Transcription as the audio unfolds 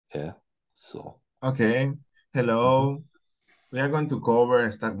Yeah. So. Okay. Hello. We are going to cover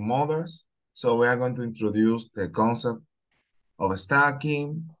stack models. So we are going to introduce the concept of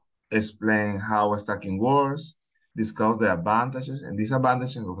stacking, explain how stacking works, discuss the advantages and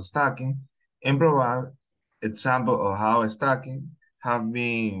disadvantages of stacking, and provide example of how stacking have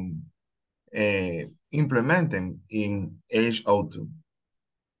been implemented in HO2.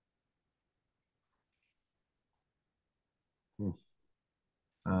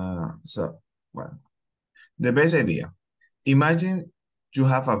 Well, the base idea. Imagine you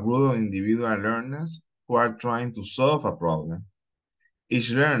have a group of individual learners who are trying to solve a problem.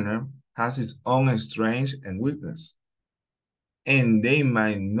 Each learner has its own strengths and weakness, and they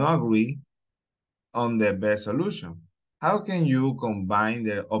might not agree on the best solution. How can you combine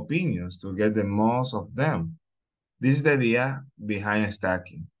their opinions to get the most of them? This is the idea behind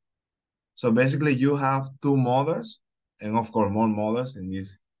stacking. So basically you have two models, and of course more models in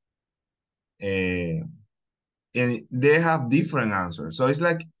this, and they have different answers. So it's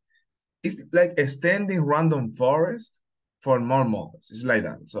like extending random forest for more models. It's like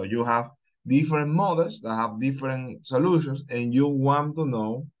that. So you have different models that have different solutions, and you want to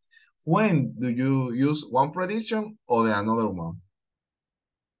know when do you use one prediction or the another one.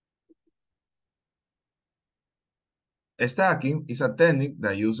 Stacking is a technique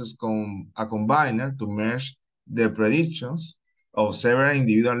that uses a combiner to merge the predictions of several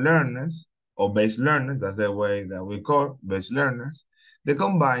individual learners or base learners. That's the way that we call base learners. The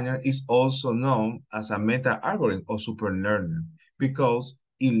combiner is also known as a meta-algorithm or super learner because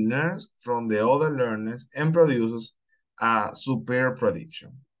it learns from the other learners and produces a superior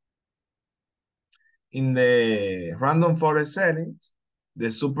prediction. In the random forest settings,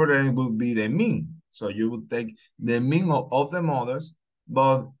 the super learning would be the mean. So you would take the mean of the models,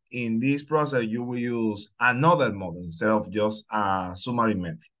 but in this process, you will use another model instead of just a summary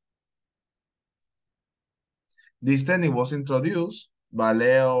metric. This technique was introduced by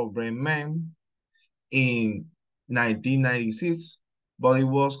Leo Bradley in 1996, but it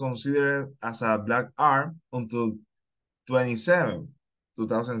was considered as a black art until 2007,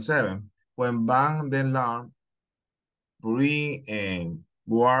 when Van den Laan, Bree, and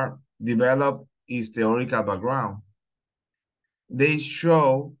Boer developed its theoretical background. They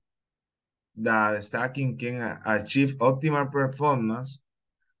show that stacking can achieve optimal performance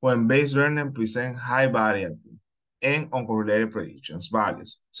when base learning present high variability and uncorrelated predictions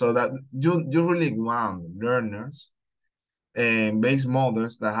values. So that you really want learners and base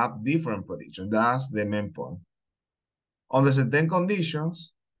models that have different predictions. That's the main point. Under certain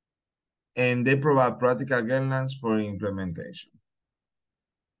conditions, and they provide practical guidelines for implementation.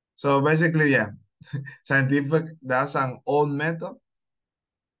 So basically, yeah, scientific, that's an old method,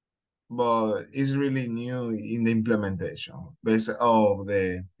 but it's really new in the implementation.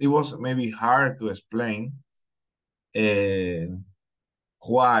 It was maybe hard to explain uh,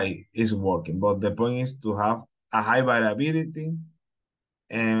 why it's working, but the point is to have a high variability.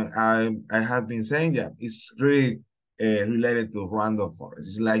 And I have been saying that it's really related to random forest.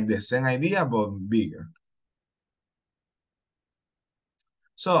 It's like the same idea, but bigger.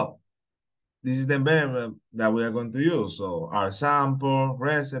 So this is the environment that we are going to use. So our sample,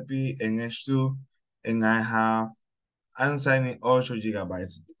 recipe, and H2, and I'm signing 8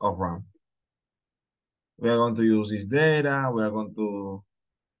 gigabytes of RAM. We are going to use this data. We are going to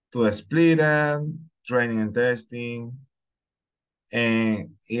split it, training and testing.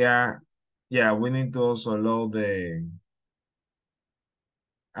 And here, yeah, we need to also load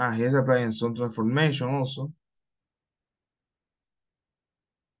here's applying some transformation also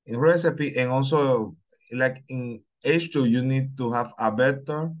in recipe, and also like in H2, you need to have a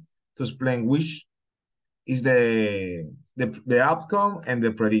vector to explain which is the outcome and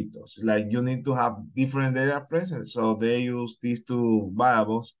the predictors. Like you need to have different data frames, so they use these two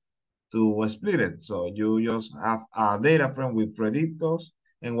variables to split it. So you just have a data frame with predictors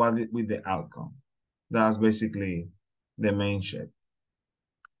and with the outcome. That's basically the main shape,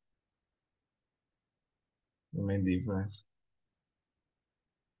 the main difference.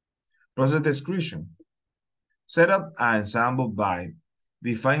 Process description. Set up an ensemble by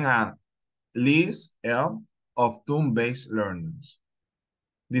define a list L of tool-based learners.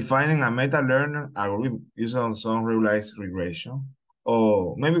 Defining a meta-learner algorithm using some regularized regression,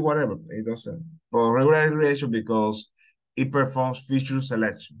 or maybe whatever, it doesn't. But regularized regression because it performs feature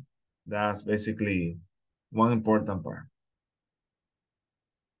selection. That's basically one important part.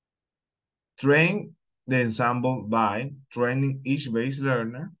 Train the ensemble by training each base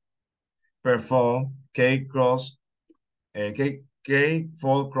learner, perform K-fold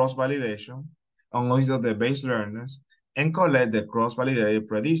cross validation on each of the base learners, and collect the cross-validated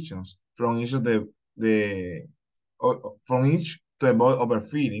predictions from each of from each to avoid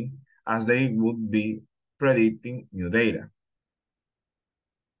overfitting, as they would be predicting new data.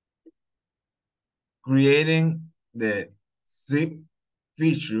 Creating the zip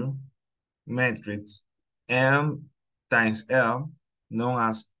feature matrix M times L, known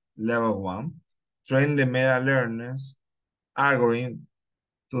as level 1, train the meta learners algorithm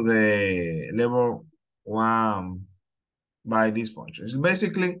to the level 1 by these functions.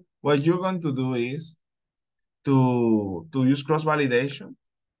 Basically, what you're going to do is to use cross-validation.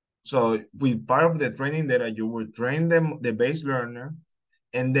 So with part of the training data, you will train the base learner,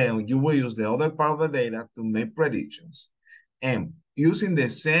 and then you will use the other part of the data to make predictions. And using the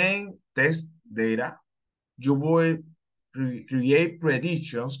same test data, you will create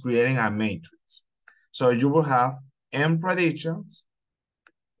predictions, creating a matrix. So you will have M predictions,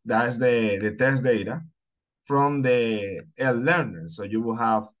 that's the test data, from the L learner. So you will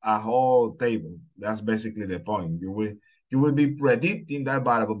have a whole table. That's basically the point. You will be predicting that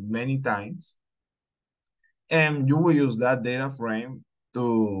variable many times, and you will use that data frame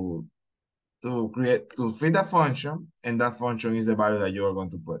to fit a function, and that function is the value that you are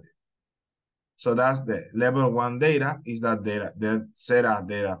going to predict. So that's the level 1 data, is that data, the Zeta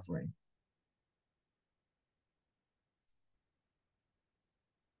data frame.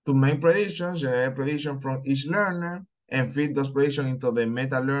 To make predictions, generate prediction from each learner and feed those predictions into the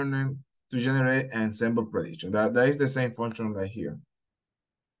meta learner to generate an ensemble prediction. That is the same function right here.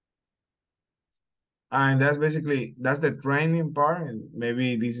 And that's basically, that's the training part, and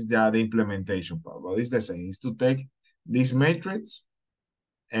maybe this is the implementation part, but it's the same. It's to take this matrix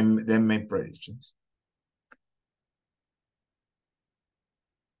and then make predictions.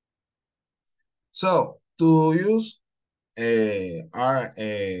 So to use our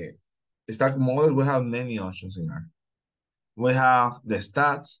stack model, we have many options in R. We have the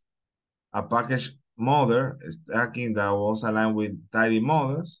stats, a package model stacking that was aligned with tidy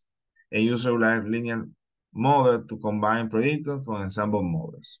models, a user-like linear model to combine predictors from ensemble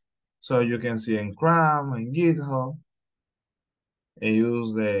models. So you can see in Cram and GitHub, and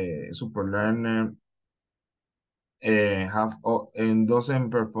use the superlearner and doesn't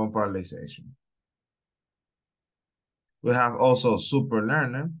perform parallelization. We have also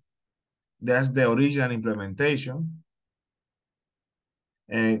superlearner. That's the original implementation.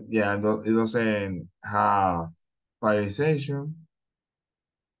 And yeah, it doesn't have parallelization.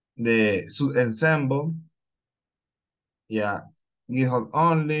 The ensemble, yeah, GitHub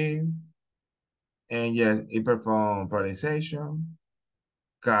only, and yes, it performs parallelization.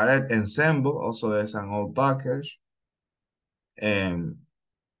 Caret ensemble, also there's an old package, and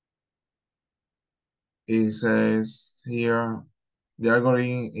it says here the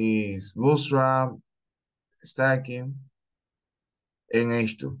algorithm is bootstrap, stacking, and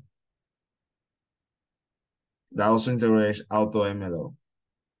H2. That also integrates AutoML.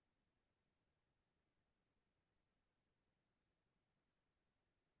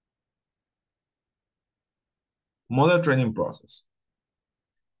 Model training process.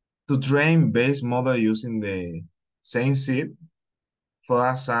 To train base model using the same zip for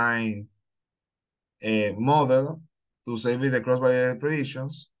assign a model to save the cross-validated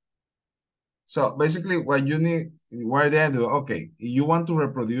predictions. So basically what you need, what they do, okay, you want to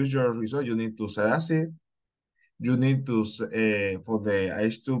reproduce your result, you need to set a zip, you need to, for the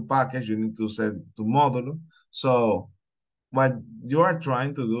H2 package, you need to set to model. So what you are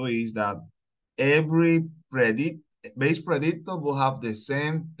trying to do is that every base predictor will have the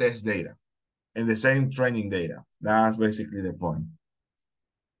same test data and the same training data. That's basically the point.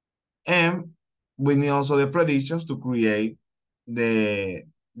 And we need also the predictions to create the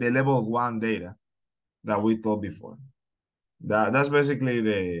level 1 data that we told before. That's basically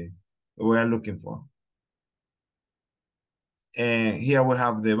the we are looking for. And here we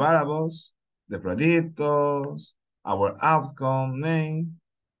have the variables, the predictors, our outcome name,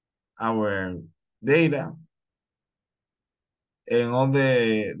 our data, and all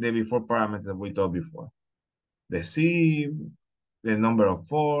the before parameters that we told before. The zip, the number of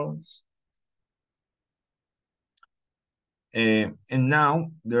forks. And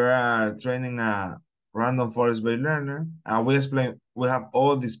now they are training a random forest-based learner. And we have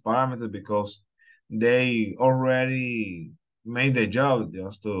all these parameters because they already made the job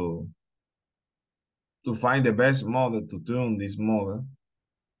just to find the best model to tune this model.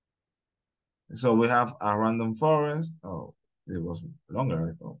 So we have a random forest. Oh, it was longer,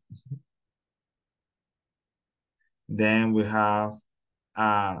 I thought. Then we have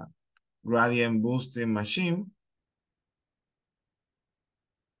a gradient boosting machine.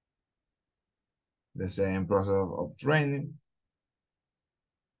 the same process of training.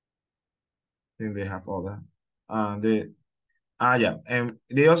 I think they have all that. Yeah, and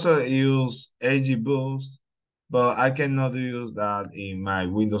they also use AG Boost, but I cannot use that in my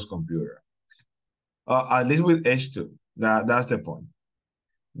Windows computer. At least with H2. That's the point.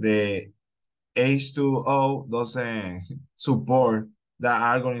 The H2O doesn't support that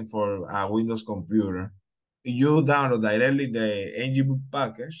algorithm for a Windows computer. If you download directly the ngBook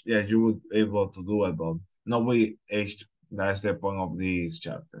package, yes, you would be able to do it, but not with H2. That's the point of this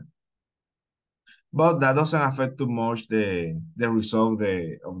chapter. But that doesn't affect too much the result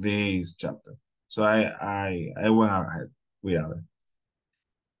of this chapter. So I went ahead without it.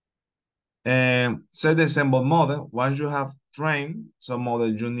 And set the assembled model. Once you have trained some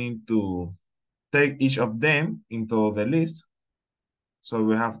model, you need to take each of them into the list. So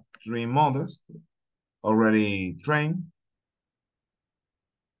we have 3 models already trained.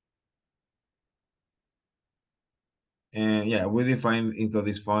 And yeah, we define into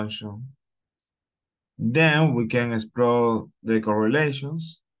this function. Then we can explore the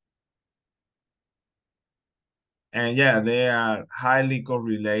correlations. And yeah, they are highly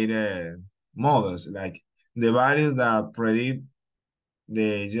correlated models. Like the values that predict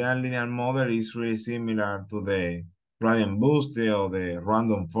the general linear model is really similar to the gradient boosted or the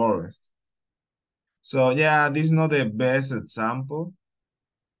random forest. So yeah, this is not the best example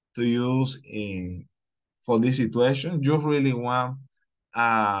to use for this situation. You really want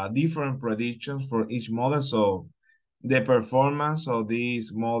different predictions for each model. So the performance of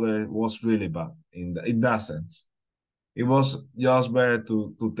this model was really bad in that sense. It was just better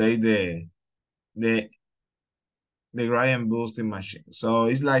to take the the gradient boosting machine. So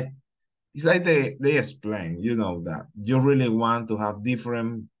it's like they explain, you know, that you really want to have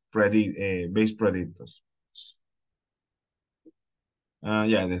different base predictors.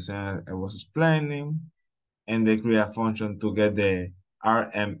 Yeah, this I was explaining, and they create a function to get the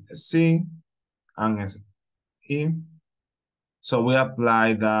RMC and SE. So we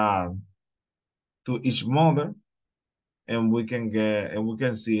apply that to each model, and we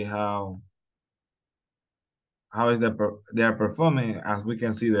can see how is they are performing. As we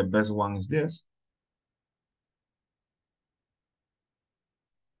can see, the best one is this.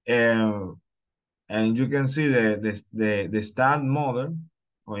 And and you can see the start model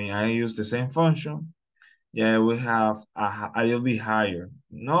when I use the same function. Yeah, we have a little bit higher,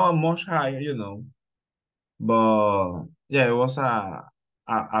 not much higher, you know, but yeah, it was a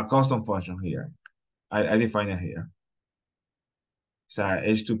custom function here. I define it here. It's a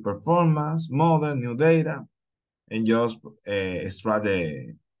H2 performance model, new data, and just extract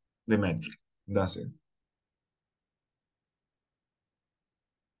the metric. That's it.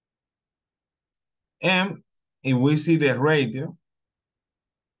 And if we see the radio,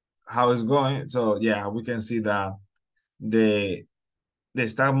 how it's going, so yeah, we can see that the the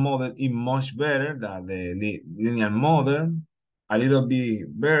stack model is much better than the linear model, a little bit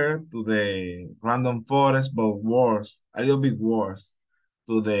better to the random forest, but worse, a little bit worse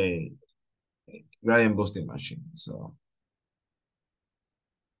to the gradient boosting machine. So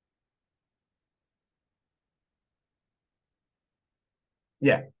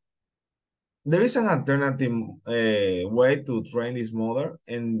yeah, there is an alternative way to train this model,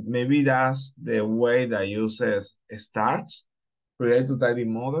 and maybe that's the way that uses starts related to tidy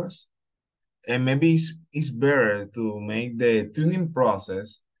models. And maybe it's better to make the tuning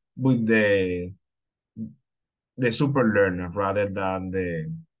process with the super learner rather than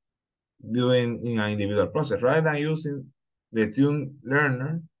the doing in an individual process. Rather than using the tune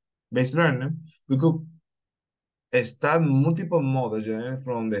learner, base learner, we could start multiple models generated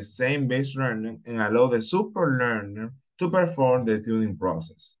from the same base learner and allow the super learner to perform the tuning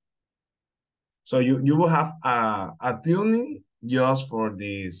process. So you will have a tuning just for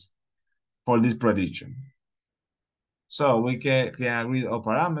this prediction. So we can read all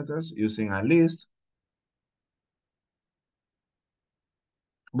parameters using a list.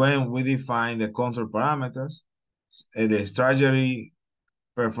 When we define the control parameters, the strategy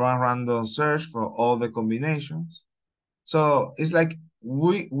perform random search for all the combinations. So it's like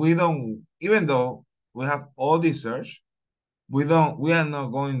we don't, even though we have all this search, we are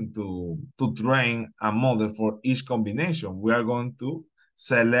not going to train a model for each combination. We are going to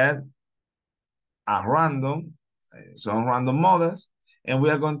select a random, some random models, and we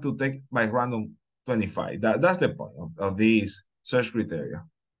are going to take by random 25. That's the point of these search criteria.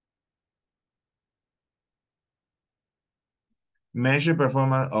 Measure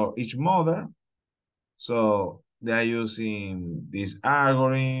performance of each model. So they are using this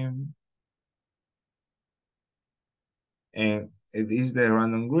algorithm, and it is the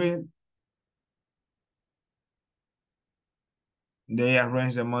random grid. they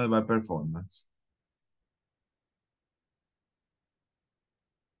arrange the model by performance.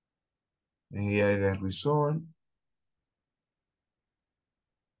 And here is the result.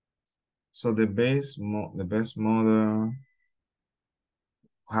 So the best model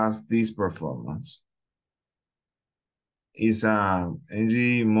has this performance. It's a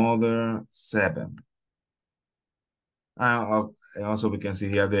NG model 7. And also we can see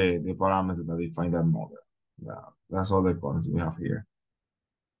here the parameters that define that model. That's all the points we have here.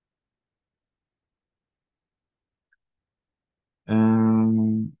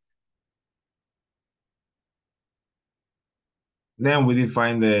 Then we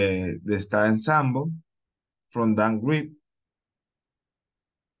define the start ensemble from that grid.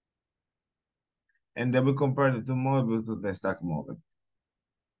 And then we compare the two models to the stack model.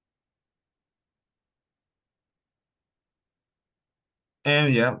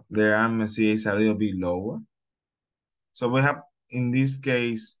 And yeah, the RMC is a little bit lower. So we have, in this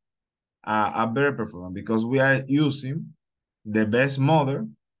case, a better performance because we are using the best model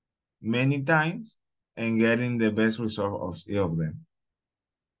many times and getting the best result of each of them.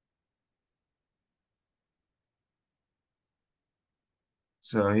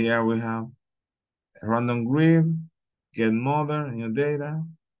 So here we have a random grid, get model, new data,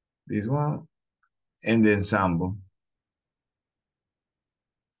 this one, and the ensemble.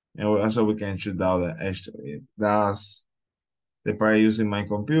 And also we can shoot out the H2. That's the part using my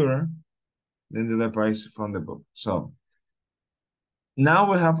computer, then the other part is from the book. So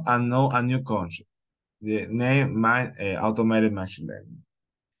now we have a new concept, the name automated machine learning.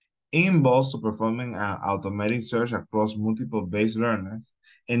 It involves performing an automatic search across multiple base learners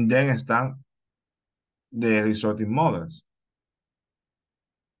and then stack the resulting models.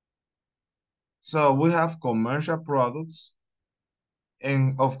 So we have commercial products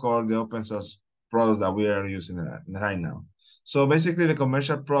and of course the open source products that we are using right now. So basically the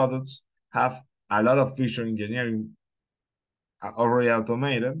commercial products have a lot of feature engineering already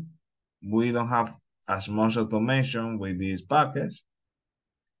automated. We don't have as much automation with this package.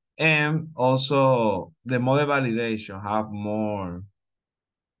 And also the model validation have more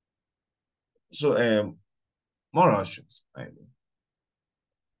more options, maybe.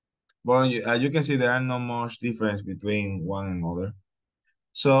 But as you can see, there are not much difference between one and another.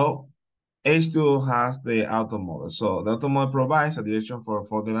 So H2 has the auto model. So the auto model provides a direction for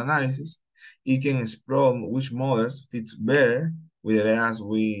further analysis. It can explore which models fits better with the data as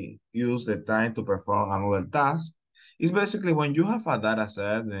we use the time to perform another task. It's basically when you have a data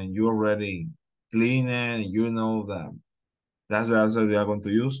set and you already clean it, you know that that's the answer they are going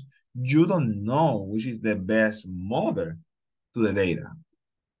to use. You don't know which is the best model to the data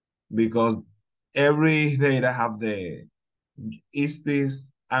because every data have is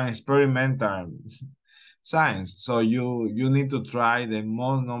this an experimental science. So you need to try the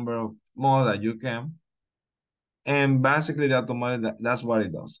most number of models that you can. And basically the automated, that's what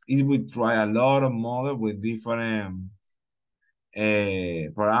it does. It will try a lot of models with different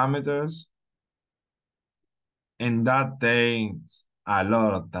parameters. And that takes a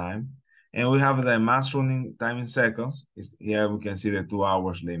lot of time. And we have the max running time in seconds. Here we can see the 2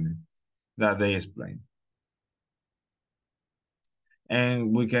 hours limit that they explain.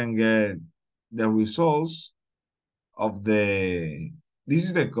 And we can get the results of this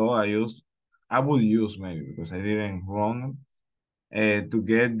is the code I used. I would use maybe because I didn't run to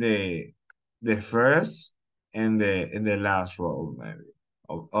get the first and the last row maybe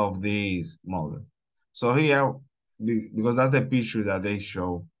of this model. So here, because that's the picture that they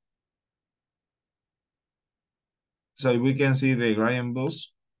show. So we can see the gradient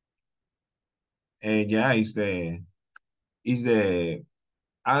boost. Yeah, it's the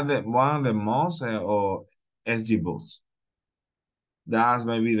one of the most or SG boosts. That's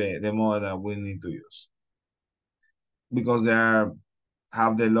maybe the model that we need to use because they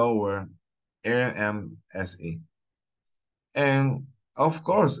have the lower RMSE. And of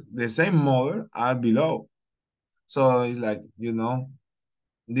course, the same model are below. So it's like,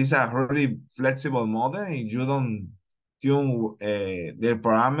 this is a really flexible model. If you don't tune their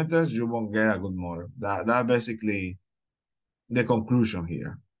parameters, you won't get a good model. That basically the conclusion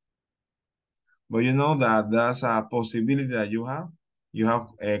here. But you know that that's a possibility that you have. You have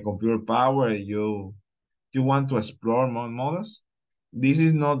a computer power. You want to explore more models. This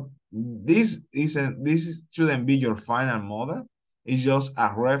is not. This shouldn't be your final model. It's just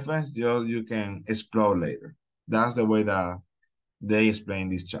a reference. Just you can explore later. That's the way that they explain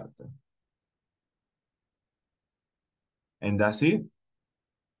this chapter. And that's it.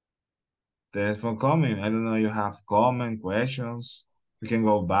 Thanks for coming. I don't know if you have comment, questions. We can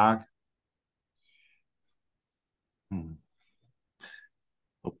go back. Hmm.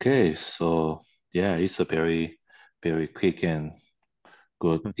 Okay, so yeah, it's a very, very quick and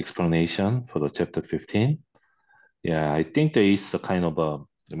good explanation for the chapter 15. Yeah, I think there is a kind of a,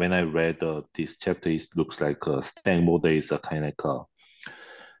 when I read this chapter, it looks like a stack model is a kind of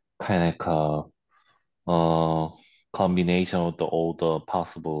like combination of all the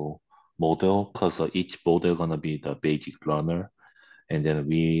possible model, because each model gonna be the basic learner, and then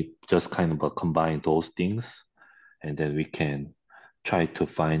we just kind of combine those things, and then we can try to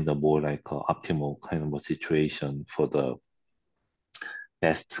find a more like optimal kind of a situation for the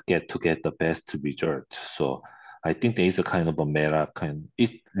best get the best result. So I think there is a kind of a meta kind.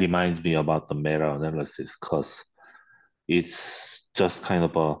 It reminds me about the meta analysis because it's just kind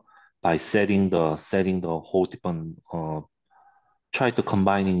of a by setting the whole different try to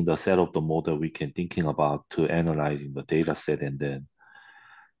combining the set of the model we can thinking about to analyzing the data set, and then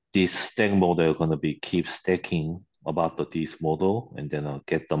this stack model gonna be keep stacking about this model, and then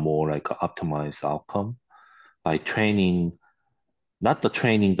get the more like optimized outcome by training, not the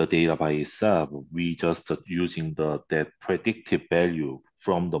training the data by itself. We just using the that predictive value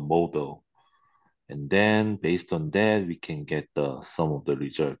from the model, and then based on that we can get the some of the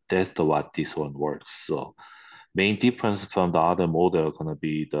result. That's the what this one works. So main difference from the other model gonna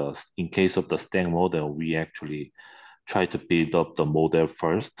be the, in case of the stack model, we actually try to build up the model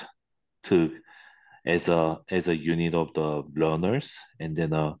first to as a unit of the learners, and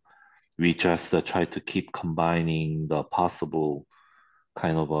then we just try to keep combining the possible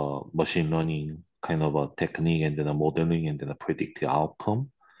kind of a machine learning kind of a technique, and then a modeling, and then a predictive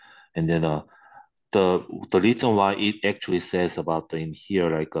outcome, and then the reason why it actually says about the, in here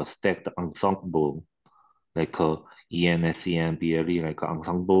like a stacked ensemble, like a ENSENBLE, like a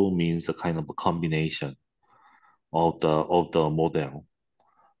ensemble means a kind of a combination of the model,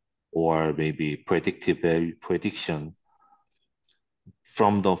 or maybe predictive value prediction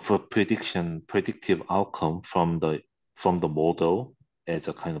from the for prediction predictive outcome from the model as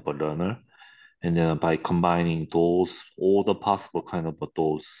a kind of a learner, and then by combining those all the possible kind of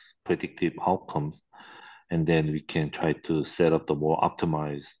those predictive outcomes, and then we can try to set up the more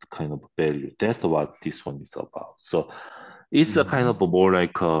optimized kind of value. That's what this one is about. So it's a kind Mhm. of a more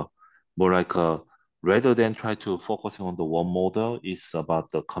like a rather than try to focusing on the one model, it's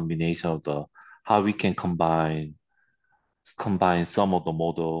about the combination of the how we can combine some of the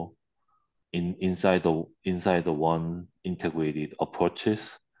model inside the one integrated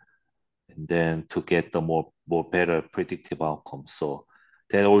approaches, and then to get the more better predictive outcomes. So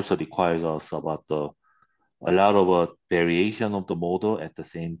that also requires us about the a lot of variation of the model, at the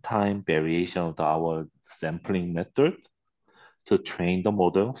same time variation of our sampling method to train the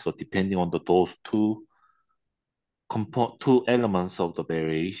model. So depending on those two elements of the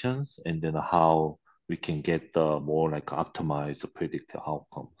variations, and then how we can get the more like optimized predictive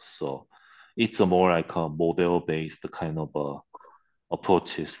outcomes. So it's a more like a model based kind of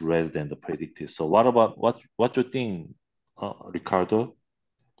approaches rather than the predictive. So what about what you think, Ricardo?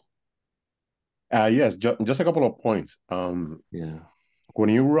 Yes, just a couple of points. Yeah. When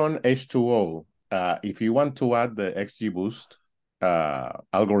you run H2O, if you want to add the XGBoost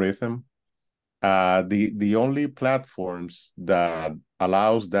algorithm, the only platforms that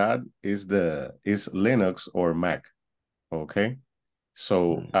allows that is Linux or Mac. Okay,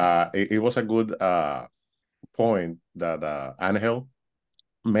 so Mm, it was a good point that Angel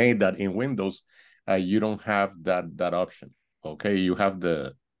made, that in Windows you don't have that option. Okay, you have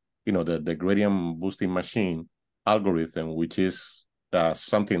the gradient boosting machine algorithm, which is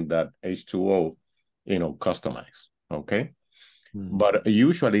something that H2O customize. Okay, mm, but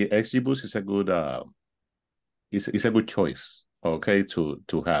usually XGBoost is a good choice. Okay,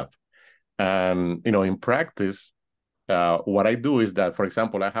 to have. And in practice, what I do is that, for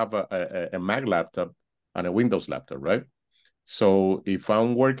example, I have a Mac laptop and a Windows laptop, right? So if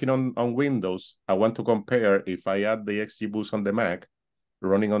I'm working on Windows, I want to compare if I add the XGBoost on the Mac,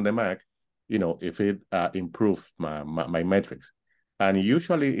 running on the Mac, if it improves my metrics. And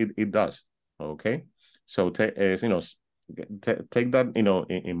usually it does. Okay. So take take that,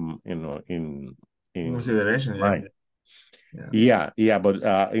 in Consideration, yeah. mind. Yeah. Yeah, but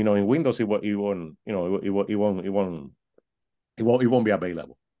in Windows it won't, it won't be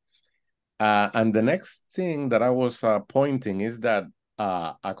available. And the next thing that I was pointing is that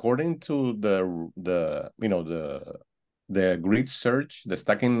according to the grid search, the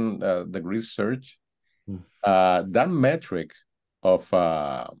stacking the grid search, mm, that metric of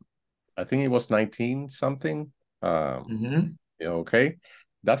I think it was 19 something. Um, Mm-hmm. okay,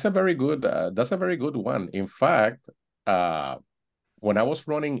 that's a very good one. In fact, uh, when I was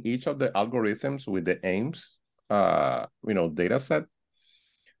running each of the algorithms with the AIMS data set,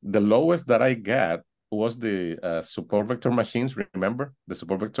 the lowest that I got was the support vector machines, remember? The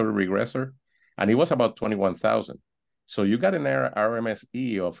support vector regressor. And it was about 21,000. So you got an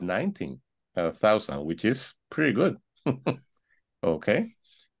RMSE of 19,000, which is pretty good. Okay.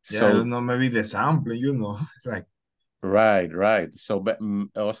 Yeah, I So don't know, maybe the sampling, you know, it's like. right. So, but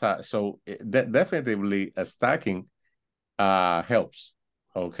also, so definitely stacking helps,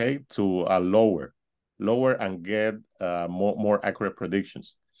 okay, to lower and get more accurate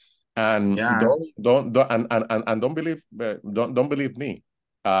predictions. And Yeah, don't and don't believe me.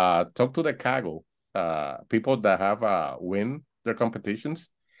 Talk to the Kaggle people that have win their competitions,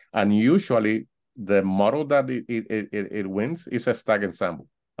 and usually the model that it wins is a stack ensemble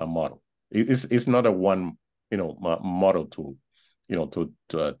model. It's not a one model to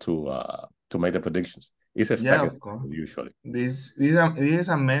to make the predictions. It's a yeah, stack of course. ensemble usually. This is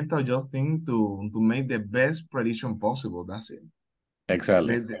a mental job thing to make the best prediction possible. That's it.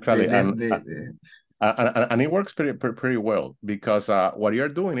 Exactly, exactly, and it works pretty well because what you're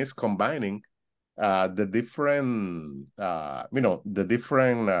doing is combining the different the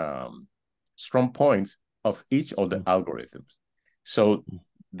different strong points of each of the algorithms. So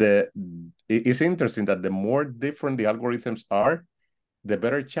it's interesting that the more different the algorithms are, the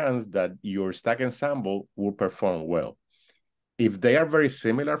better chance that your stack ensemble will perform well. If they are very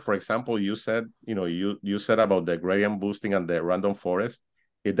similar, for example, you said you said about the gradient boosting and the random forest.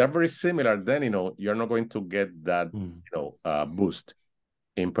 If they're very similar, then you're not going to get that boost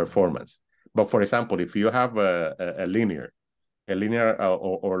in performance. But for example, if you have a linear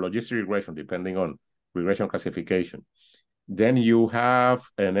or logistic regression, depending on regression classification, then you have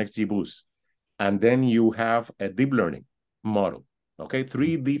an XGBoost, and then you have a deep learning model. Okay,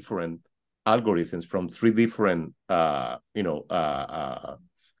 three different algorithms from three different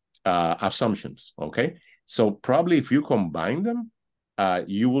assumptions. Okay, so probably if you combine them,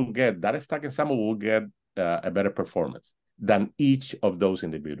 you will get that stack ensemble will get a better performance than each of those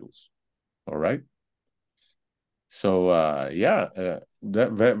individuals. All right. So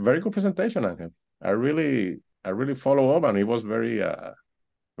very good presentation, Angel. I really follow up, and it was very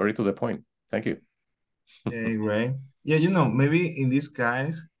to the point. Thank you. yeah, great. Yeah, maybe in this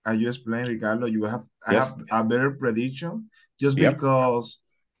case, as you explained, Ricardo, I have Yes. a better prediction just Yep. because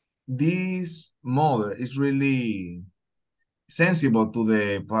this model is really sensible to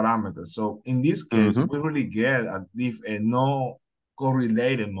the parameters. So in this case, Mm-hmm. we really get no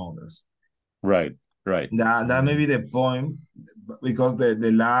correlated models. Right. Right. That may be the point because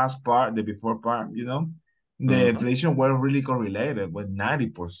the last part, the before part, the Mm-hmm. prediction were really correlated with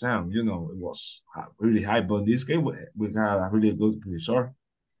 90%. It was really high. But in this case, we had a really good result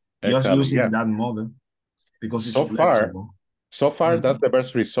just Exactly. using Yeah. that model because it's So far, flexible. that's the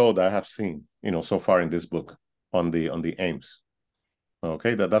best result I have seen. So far in this book on the aims.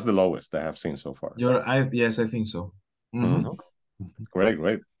 Okay, that's the lowest I have seen so far. Yes, I think so. Mm-hmm.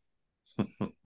 Great.